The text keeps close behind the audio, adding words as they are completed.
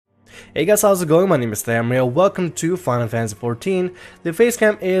Hey guys, how's it going? My name is Thamria. Welcome to Final Fantasy XIV. The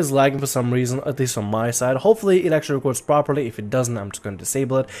facecam is lagging for some reason, at least on my side. Hopefully it actually records properly. If it doesn't, I'm just going to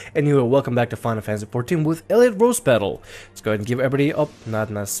disable it. Anyway, welcome back to Final Fantasy XIV with Elliot Rosepetal. Let's go ahead and give everybody up, not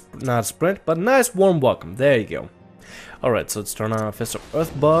a sprint, but a nice warm welcome. There you go. Alright, so let's turn on our Fist of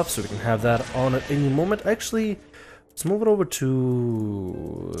Earth buff so we can have that on at any moment. Actually, let's move it over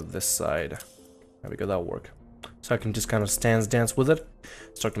to this side. There we go, that'll work. So I can just kind of dance with it,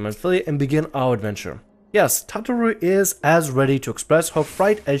 start to Manphilia, and begin our adventure. Yes, Tataru is as ready to express her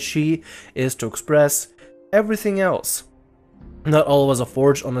fright as she is to express everything else. Not all of us are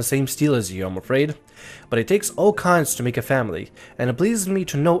forged on the same steel as you, I'm afraid, but it takes all kinds to make a family, and it pleases me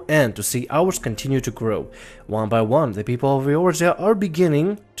to no end to see ours continue to grow. One by one, the people of Eorzea are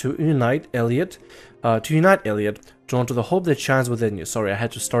beginning to unite Elliot, drawn to the hope that shines within you. Sorry, I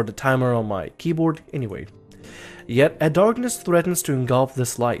had to start the timer on my keyboard anyway. Yet a darkness threatens to engulf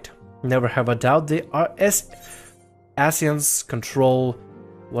this light. Never have a doubt they are Asians control.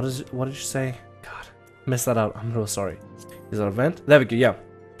 What did you say? God, messed that out. I'm real sorry. Is that a vent? There we go, yeah.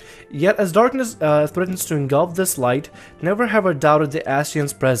 Yet as darkness threatens to engulf this light, never have I doubted the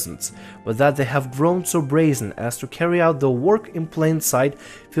Asians' presence, but that they have grown so brazen as to carry out the work in plain sight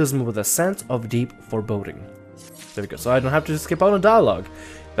fills me with a sense of deep foreboding. There we go, so I don't have to skip out on dialogue.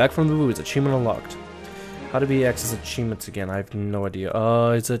 Back from the woods, achievement unlocked. How do we access achievements again? I have no idea.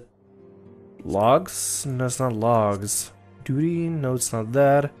 Is it logs? No, it's not logs. Duty? No, it's not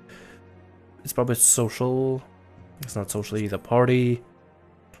that. It's probably social. It's not social either. Party.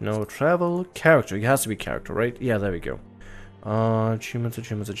 No, travel. Character. It has to be character, right? Yeah, there we go.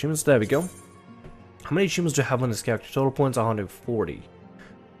 Achievements. There we go. How many achievements do I have on this character? Total points 140.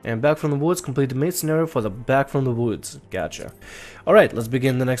 And Back from the Woods. Complete the main scenario for the Back from the Woods. Gotcha. Alright, let's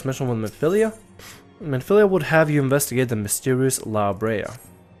begin the next mission with Manphilia. Manphilia would have you investigate the mysterious La Brea.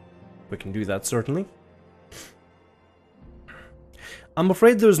 We can do that, certainly. I'm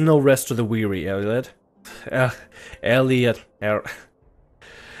afraid there's no rest to the weary, Elliot.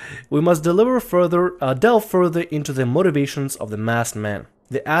 We must delve further into the motivations of the masked man,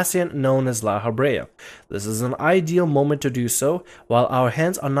 the Asian known as La Brea. This is an ideal moment to do so, while our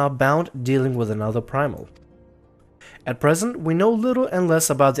hands are not bound dealing with another primal. At present, we know little and less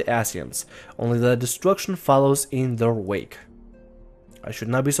about the Asians, only that destruction follows in their wake. I should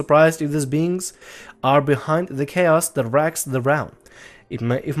not be surprised if these beings are behind the chaos that racks the realm.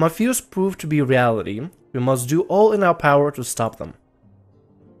 If my fears prove to be reality, we must do all in our power to stop them.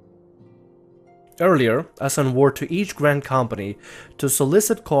 Earlier, I sent word to each Grand Company to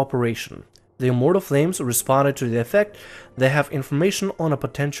solicit cooperation. The Immortal Flames responded to the effect they have information on a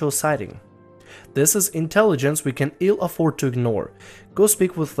potential sighting. This is intelligence we can ill afford to ignore. Go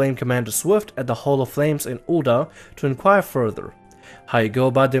speak with Flame Commander Swift at the Hall of Flames in Ul'dah to inquire further. How you go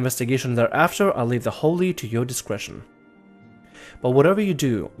about the investigation thereafter, I'll leave the wholly to your discretion. But whatever you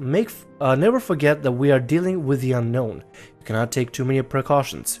do, never forget that we are dealing with the unknown. You cannot take too many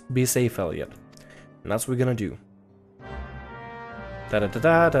precautions. Be safe, Elliot. And that's what we're gonna do.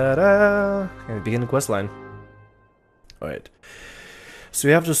 Da-da-da-da-da-da. And begin the questline. Alright. So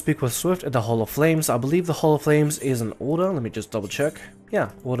we have to speak with Swift at the Hall of Flames. I believe the Hall of Flames is in Ul'dah. Let me just double check. Yeah,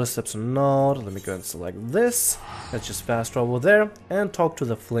 Ul'dah steps are not. Let me go and select this. Let's just fast travel there and talk to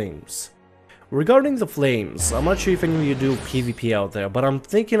the Flames. Regarding the Flames, I'm not sure if any of you do PvP out there, but I'm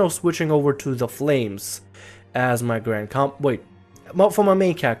thinking of switching over to the Flames as my for my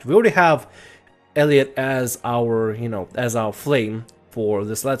main character. We already have Elliot as our, as our Flame for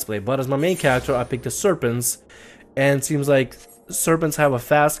this Let's Play, but as my main character, I picked the Serpents, and it seems like Serpents have a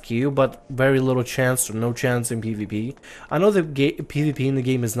fast queue, but very little chance or no chance in PvP. I know the PvP in the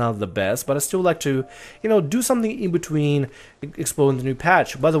game is not the best, but I still like to, do something in between exploring the new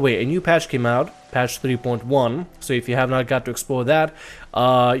patch. By the way, a new patch came out, patch 3.1, so if you have not got to explore that,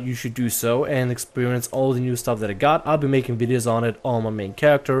 you should do so and experience all the new stuff that I got. I'll be making videos on it on my main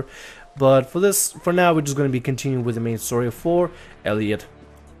character, but for now, we're just going to be continuing with the main story for Elliot.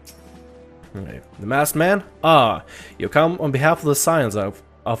 Okay. The Masked Man? You come on behalf of the Scions,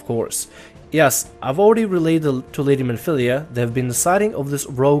 of course. Yes, I've already relayed to Lady Manphilia there have been the sighting of this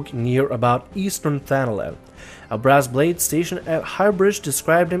rogue near about Eastern Thanalan. A brass blade stationed at Highbridge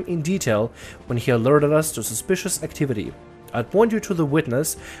described him in detail when he alerted us to suspicious activity. I'd point you to the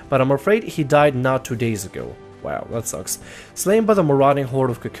witness, but I'm afraid he died not 2 days ago. Wow, that sucks. Slain by the marauding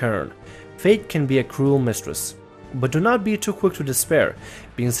horde of Cockern. Fate can be a cruel mistress. But do not be too quick to despair.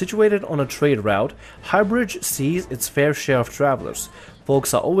 Being situated on a trade route, Highbridge sees its fair share of travelers.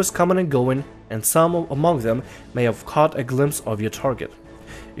 Folks are always coming and going, and some among them may have caught a glimpse of your target.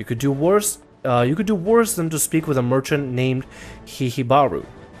 You could do worse than to speak with a merchant named Hihibaru.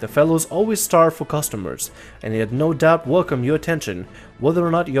 The fellows always starve for customers, and he'd no doubt welcome your attention, whether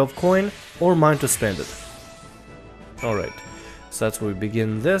or not you have coin or mind to spend it. Alright, so that's where we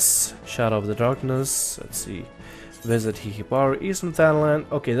begin this. Shadow of the Darkness, let's see. Visit Hihibaru, Eastern Thailand.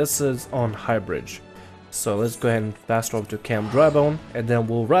 Okay, this is on High Bridge. So let's go ahead and fast over to Camp Drybone, and then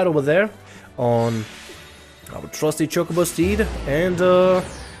we'll ride over there on our trusty Chocobo steed, and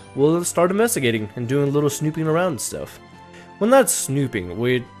we'll start investigating and doing a little snooping around and stuff. Well, not snooping,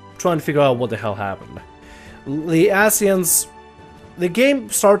 we're trying to figure out what the hell happened. The Asians, the game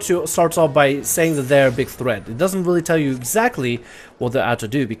starts off by saying that they're a big threat. It doesn't really tell you exactly what they're out to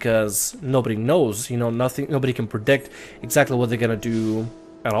do because nobody knows, you know, nobody can predict exactly what they're gonna do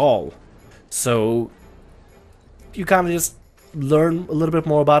at all. So you kind of just learn a little bit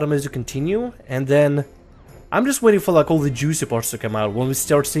more about them as you continue, and then I'm just waiting for like all the juicy parts to come out when we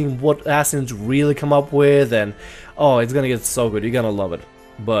start seeing what Asians really come up with, and oh, it's gonna get so good, you're gonna love it.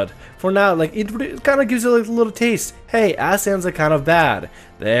 But for now, like, it kind of gives you like a little taste. Hey, Asians are kind of bad.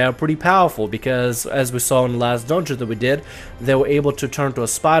 They're pretty powerful because, as we saw in the last dungeon that we did, they were able to turn to a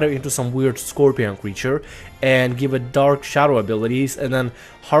spider into some weird scorpion creature and give it dark shadow abilities, and then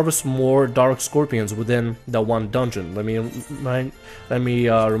harvest more dark scorpions within the one dungeon. Let me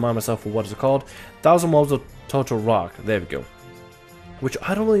remind myself of what is it called. 1,000 Mobs of Total Rock. There we go. Which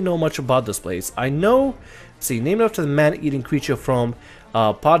I don't really know much about this place. I know, see, named after the man-eating creature from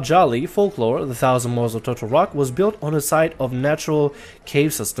Pajali folklore, the 1,000 Mobs of Total Rock was built on the site of natural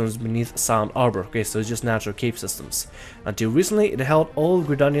cave systems beneath Sound Arbor. Okay, so it's just natural cave systems. Until recently, it held all of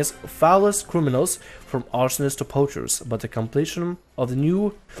Gridania's foulest criminals, from arsonists to poachers, but the completion of the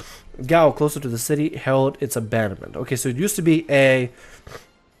new Gao closer to the city held its abandonment. Okay, so it used to be a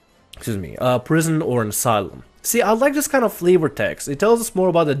prison or an asylum. See, I like this kind of flavor text. It tells us more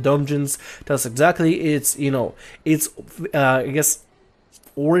about the dungeons, tells exactly its, you know, its, I guess,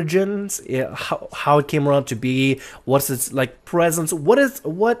 origins, how it came around to be, what's its like presence,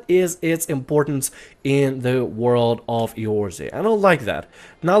 what is its importance in the world of Eorzea. I don't like that.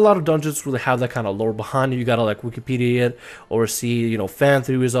 Not a lot of dungeons really have that kind of lore behind it. You gotta like Wikipedia it or see, you know, fan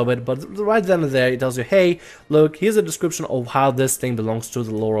theories of it, but right then and there it tells you, hey, look, here's a description of how this thing belongs to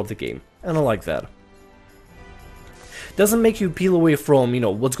the lore of the game. I don't like that. Doesn't make you peel away from, you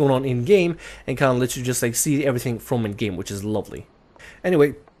know, what's going on in game and kind of lets you just like see everything from in game, which is lovely.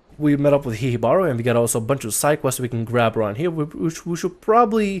 Anyway, we met up with Hihibaru, and we got also a bunch of side quests we can grab around here, which we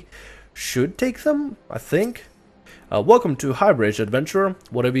should take them, I think. Welcome to Highbridge, adventurer.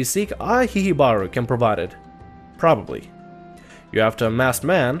 Whatever you seek, I, Hihibaru, can provide it. Probably. You're after a masked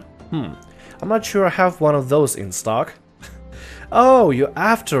man? I'm not sure I have one of those in stock. Oh, you're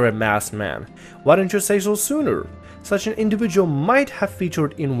after a masked man. Why didn't you say so sooner? Such an individual might have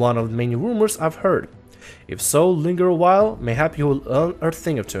featured in one of the many rumors I've heard. If so, linger a while, mayhap you will earn a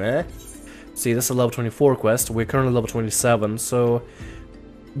thing or two, eh? See, this is a level 24 quest, we're currently level 27, so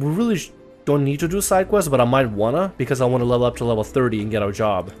we really don't need to do side quests, but I might wanna, because I want to level up to level 30 and get our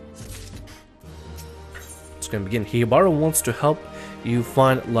job. It's gonna begin. Hihibaru wants to help you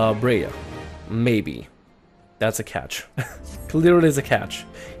find La Brea. Maybe. That's a catch. Clearly is a catch.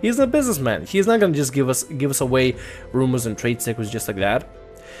 He's a businessman. He's not gonna just give us away rumors and trade secrets just like that.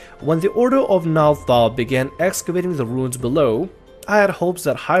 When the Order of Nalthal began excavating the ruins below, I had hopes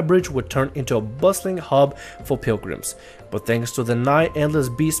that Highbridge would turn into a bustling hub for pilgrims, but thanks to the nigh endless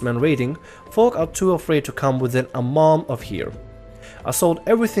beastmen raiding, folk are too afraid to come within a mile of here. I sold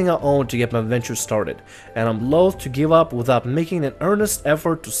everything I owned to get my venture started, and I'm loath to give up without making an earnest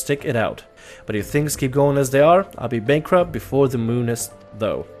effort to stick it out. But if things keep going as they are, I'll be bankrupt before the moon is,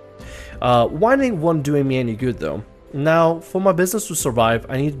 though. Whining won't do me any good, though. Now, for my business to survive,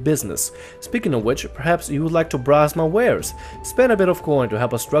 I need business. Speaking of which, perhaps you would like to browse my wares. Spend a bit of coin to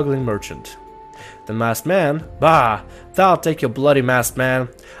help a struggling merchant. The masked man? Bah! Thou'll take your bloody masked man.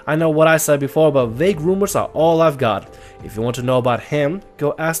 I know what I said before, but vague rumors are all I've got. If you want to know about him,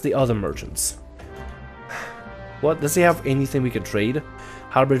 go ask the other merchants. What? Does he have anything we can trade?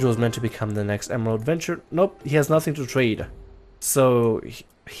 Highbridge was meant to become the next Emerald Venture. Nope, he has nothing to trade. So,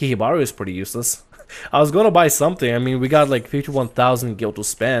 Hihibaru is pretty useless. I was gonna buy something. I mean, we got like 51,000 gil to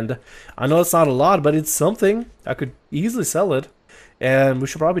spend. I know it's not a lot, but it's something. I could easily sell it. And we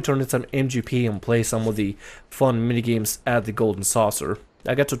should probably turn in some MGP and play some of the fun minigames at the Golden Saucer.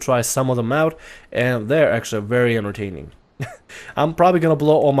 I got to try some of them out, and they're actually very entertaining. I'm probably gonna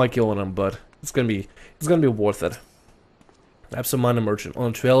blow all my gil on them, but it's gonna be worth it. Absent-minded merchant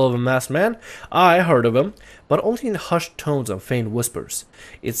on the trail of a masked man. I heard of him, but only in hushed tones and faint whispers.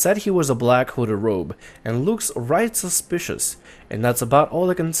 It said he was a black hooded robe, and looks right suspicious, and that's about all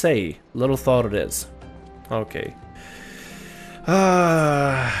I can say. Little thought it is. Okay.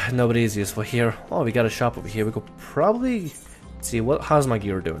 Nobody is useful here. Oh, we got a shop over here. We could probably see how's my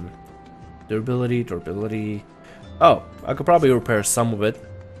gear doing. Durability. Oh, I could probably repair some of it.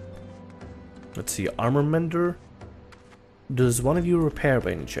 Let's see, armor mender. Does one of you repair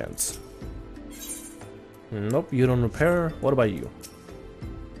by any chance? Nope, you don't repair. What about you?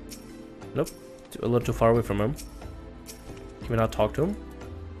 Nope, a little too far away from him. Can we not talk to him?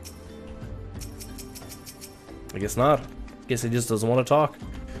 I guess not. Guess he just doesn't want to talk.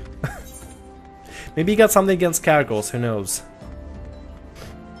 Maybe he got something against caracoles, who knows?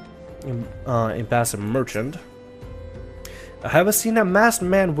 Impassive merchant. I haven't seen a masked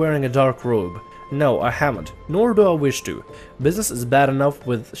man wearing a dark robe. No, I haven't, nor do I wish to. Business is bad enough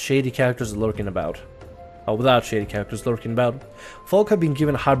with shady characters lurking about. Without shady characters lurking about. Folk have been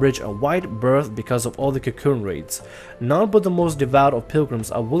given Highbridge a wide berth because of all the cocoon raids. None but the most devout of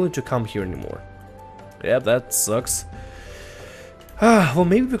pilgrims are willing to come here anymore. Yep, that sucks. Well,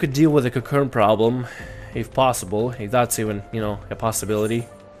 maybe we could deal with the cocoon problem, if possible, if that's even, you know, a possibility,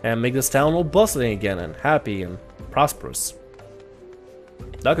 and make this town all bustling again and happy and prosperous.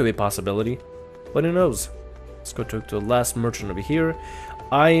 That could be a possibility, but who knows? Let's go to the last merchant over here.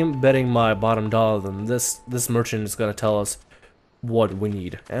 I am betting my bottom dollar that this merchant is gonna tell us what we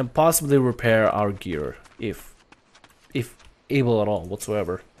need and possibly repair our gear, if able at all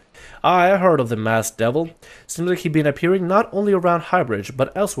whatsoever. I heard of the masked devil. Seems like he'd been appearing not only around Highbridge,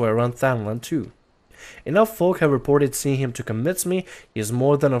 but elsewhere around Thanalan too. Enough folk have reported seeing him to convince me he is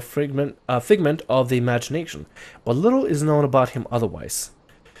more than a figment of the imagination, but little is known about him otherwise.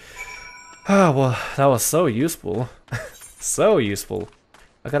 Well, that was so useful. So useful.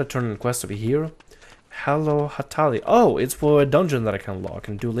 I gotta turn in quest over here. Hello, Hatali. Oh, it's for a dungeon that I can unlock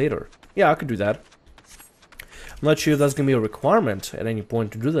and do later. Yeah, I could do that. I'm not sure if that's gonna be a requirement at any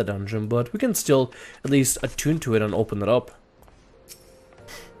point to do that dungeon, but we can still at least attune to it and open it up.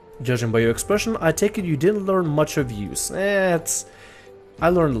 Judging by your expression, I take it you didn't learn much of use. I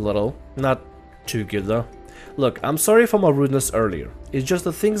learned a little. Not too good though. Look, I'm sorry for my rudeness earlier. It's just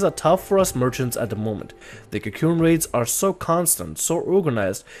that things are tough for us merchants at the moment. The cocoon raids are so constant, so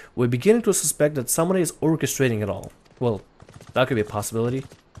organized, we're beginning to suspect that somebody is orchestrating it all. Well, that could be a possibility.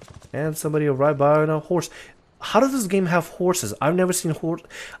 And somebody arrived by on a horse. How does this game have horses? I've never seen horse.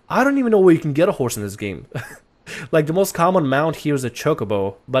 I don't even know where you can get a horse in this game. Like, the most common mount here is a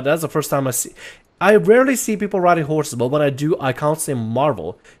chocobo, but that's the first time I see. I rarely see people riding horses, but when I do, I constantly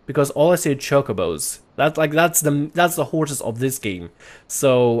marvel because all I see is chocobos. That's the horses of this game.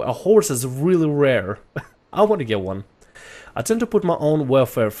 So a horse is really rare. I want to get one. I tend to put my own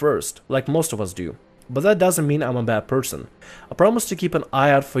welfare first, like most of us do. But that doesn't mean I'm a bad person. I promise to keep an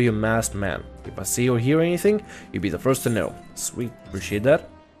eye out for your masked man. If I see or hear anything, you'll be the first to know. Sweet, appreciate that.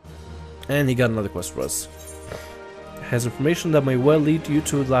 And he got another quest for us. Has information that may well lead you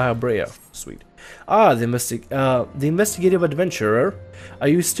to La Habrea. Sweet. Ah, the investigative adventurer. Are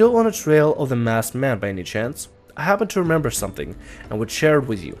you still on a trail of the masked man by any chance? I happen to remember something, and would share it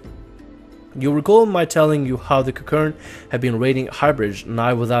with you. You recall my telling you how the cocoon had been raiding Highbridge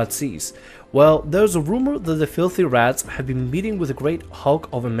nigh without cease. Well, there's a rumor that the filthy rats have been meeting with a great hulk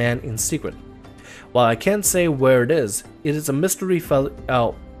of a man in secret. While I can't say where it is a mystery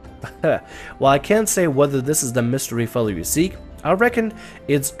fellow. While I can't say whether this is the mystery fellow you seek, I reckon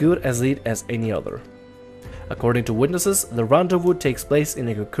it's good as lead as any other. According to witnesses, the rendezvous takes place in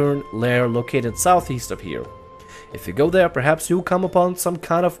a cocoon lair located southeast of here. If you go there, perhaps you'll come upon some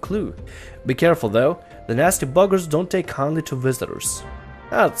kind of clue. Be careful though, the nasty buggers don't take kindly to visitors.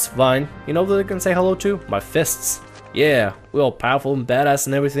 That's fine. You know what I can say hello to? My fists. Yeah, we're all powerful and badass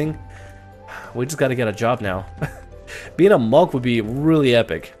and everything. We just gotta get a job now. Being a monk would be really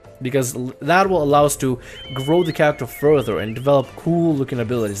epic, because that will allow us to grow the character further and develop cool looking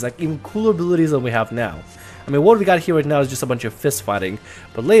abilities, like even cooler abilities than we have now. I mean, what we got here right now is just a bunch of fist fighting,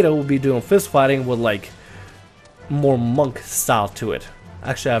 but later we'll be doing fist fighting with like more monk style to it.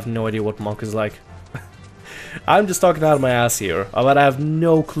 Actually, I have no idea what monk is like. I'm just talking out of my ass here, but I have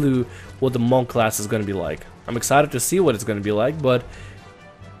no clue what the monk class is going to be like. I'm excited to see what it's going to be like, but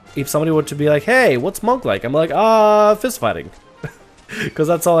if somebody were to be like, hey, what's monk like? I'm like, fist fighting. Because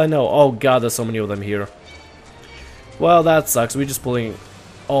that's all I know. Oh god, there's so many of them here. Well, that sucks. We're just pulling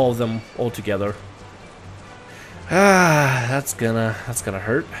all of them all together. That's gonna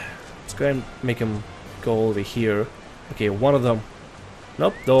hurt. Let's go ahead and make him go over here. Okay, one of them.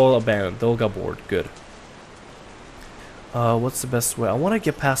 Nope, they all abandoned. They all got bored. Good. What's the best way? I want to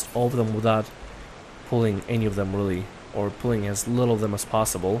get past all of them without pulling any of them really, or pulling as little of them as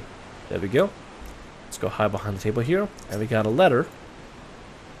possible. There we go. Let's go hide behind the table here, and we got a letter.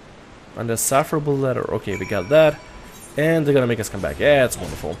 Undecipherable letter. Okay, we got that. And they're gonna make us come back. Yeah, it's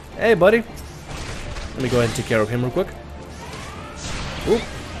wonderful. Hey, buddy. Let me go ahead and take care of him real quick. Oop.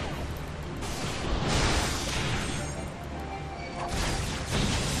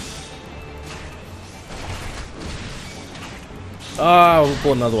 Ah, we'll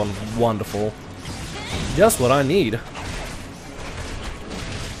pull another one. Wonderful. Just what I need.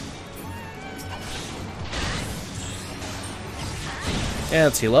 And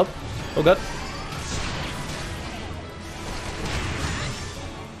let's heal up. Oh god.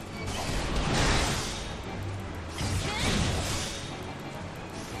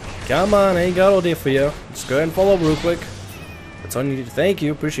 Come on, I ain't got all day for you. Just go ahead and follow up real quick. That's all you need. Thank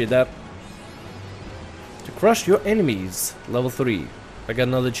you, appreciate that. To crush your enemies, level 3. I got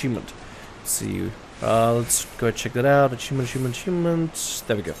another achievement. Let's see. Let's go ahead and check that out. Achievement.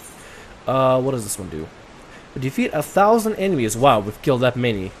 There we go. What does this one do? Defeat 1,000 enemies. Wow, we've killed that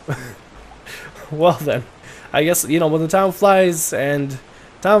many. Well then, I guess, you know, when the time flies, and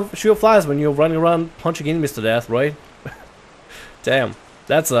time sure flies when you're running around punching enemies to death, right? Damn,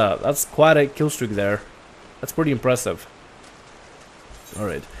 that's quite a kill streak there. That's pretty impressive.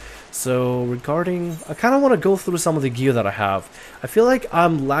 Alright, so regarding, I kind of want to go through some of the gear that I have. I feel like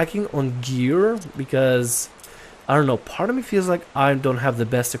I'm lacking on gear because, I don't know, part of me feels like I don't have the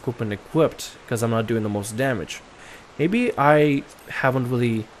best equipment equipped because I'm not doing the most damage. Maybe I haven't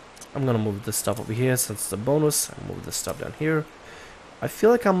really... I'm gonna move this stuff over here since it's a bonus. I'll move this stuff down here. I feel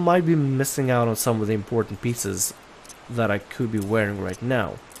like I might be missing out on some of the important pieces that I could be wearing right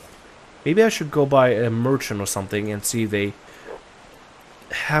now. Maybe I should go by a merchant or something and see if they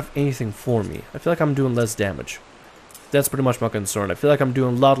have anything for me. I feel like I'm doing less damage. That's pretty much my concern. I feel like I'm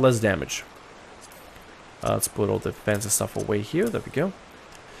doing a lot less damage. Let's put all the fancy stuff away here. There we go.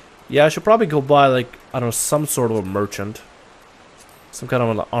 Yeah, I should probably go buy, like, I don't know, some sort of a merchant. Some kind of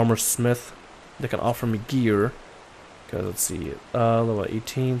an armor smith that can offer me gear. Okay, let's see. Level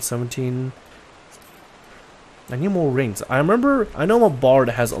 18, 17. I need more rings. I know my bard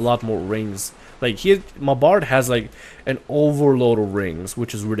has a lot more rings. Like, my bard has, like, an overload of rings,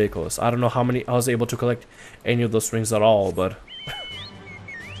 which is ridiculous. I don't know how many I was able to collect any of those rings at all, but...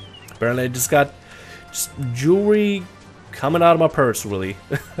 apparently I just got... jewelry coming out of my purse, really.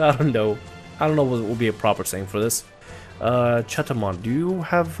 I don't know what would be a proper saying for this. Chatamon, do you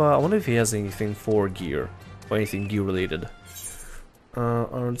have, I wonder if he has anything for gear, or anything gear related.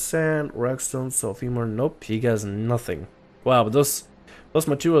 Iron Sand, Ragstone, Sulfur, nope, he has nothing. Wow, but those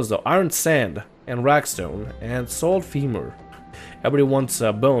materials though, Iron Sand, and Ragstone, and Salt Femur. Everybody wants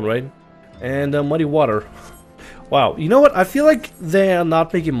bone, right? And Muddy Water. Wow, you know what? I feel like they're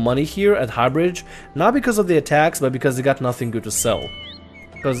not making money here at Highbridge, not because of the attacks, but because they got nothing good to sell.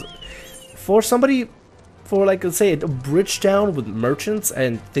 Because for somebody, for like, let's say a bridge town with merchants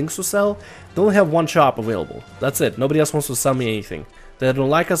and things to sell, they only have one shop available. That's it. Nobody else wants to sell me anything. They don't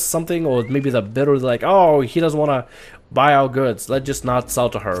like us something, or maybe they're bitter, like, oh, he doesn't want to buy our goods. Let's just not sell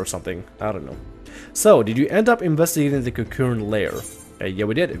to her or something. I don't know. So, did you end up investigating the Cocoon Lair? Yeah,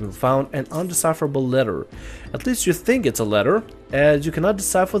 we did. We found an undecipherable letter. At least you think it's a letter. As you cannot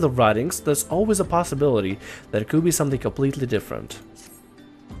decipher the writings, there's always a possibility that it could be something completely different.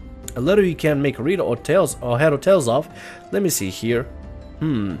 A letter you can't make read or head or tails of. Let me see here.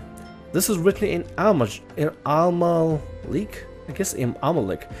 This is written in Almalik? I guess in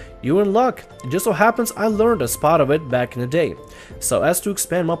Amalek. You're in luck. It just so happens I learned a spot of it back in the day, so as to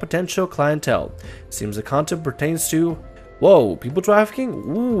expand my potential clientele. Seems the content pertains to... Whoa, people trafficking?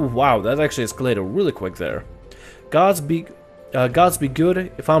 Ooh, wow, that actually escalated really quick there. Gods be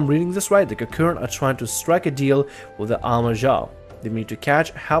good. If I'm reading this right, the Cocoon are trying to strike a deal with the Almajal. They need to catch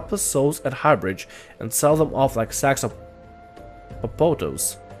helpless souls at Highbridge and sell them off like sacks of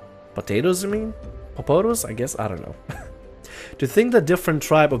popotos. Potatoes, I mean? Popotos? I guess, I don't know. To think that different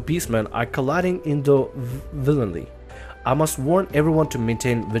tribe of beastmen are colliding villainly. I must warn everyone to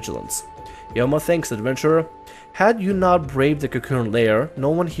maintain vigilance. Yoma, thanks, adventurer. Had you not braved the Cocoon Lair, no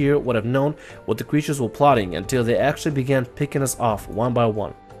one here would have known what the creatures were plotting until they actually began picking us off one by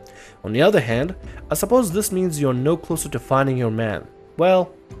one. On the other hand, I suppose this means you're no closer to finding your man.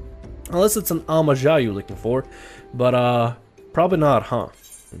 Well, unless it's an Almajal you're looking for, but probably not, huh?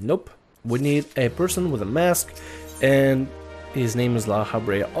 Nope. We need a person with a mask, and his name is La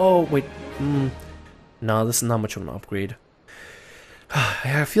Habrea. Oh, wait, no, this is not much of an upgrade.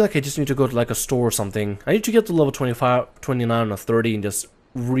 I feel like I just need to go to like a store or something. I need to get to level 25, 29, or 30 and just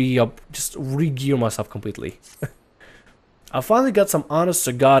re-gear myself completely. I finally got some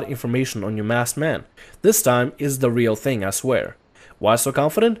honest-to-God information on your masked man. This time is the real thing, I swear. Why so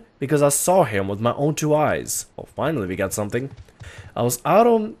confident? Because I saw him with my own two eyes. Well, finally we got something. I was out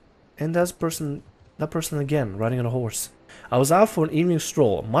on... And this person that person again, riding on a horse. I was out for an evening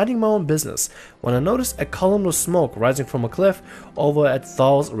stroll, minding my own business, when I noticed a column of smoke rising from a cliff over at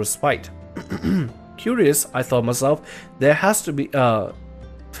Thal's Respite. Curious, I thought myself, there has to be,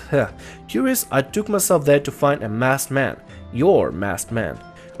 Curious, I took myself there to find a masked man. Your masked man.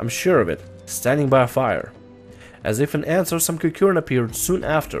 I'm sure of it, standing by a fire. As if in answer, some cocoon appeared soon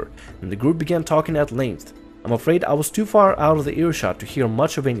after, and the group began talking at length. I'm afraid I was too far out of the earshot to hear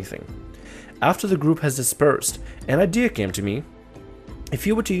much of anything. After the group has dispersed, an idea came to me. If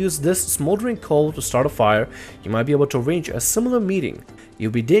you were to use this smoldering coal to start a fire, you might be able to arrange a similar meeting.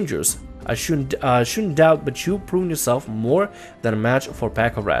 You'll be dangerous. I shouldn't doubt, but you've proven yourself more than a match for a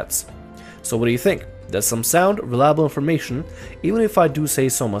pack of rats. So what do you think? That's some sound, reliable information, even if I do say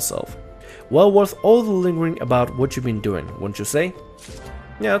so myself. Well worth all the lingering about what you've been doing, wouldn't you say?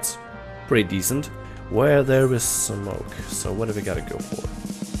 Yeah, it's pretty decent. Where there is smoke. So what do we gotta go for?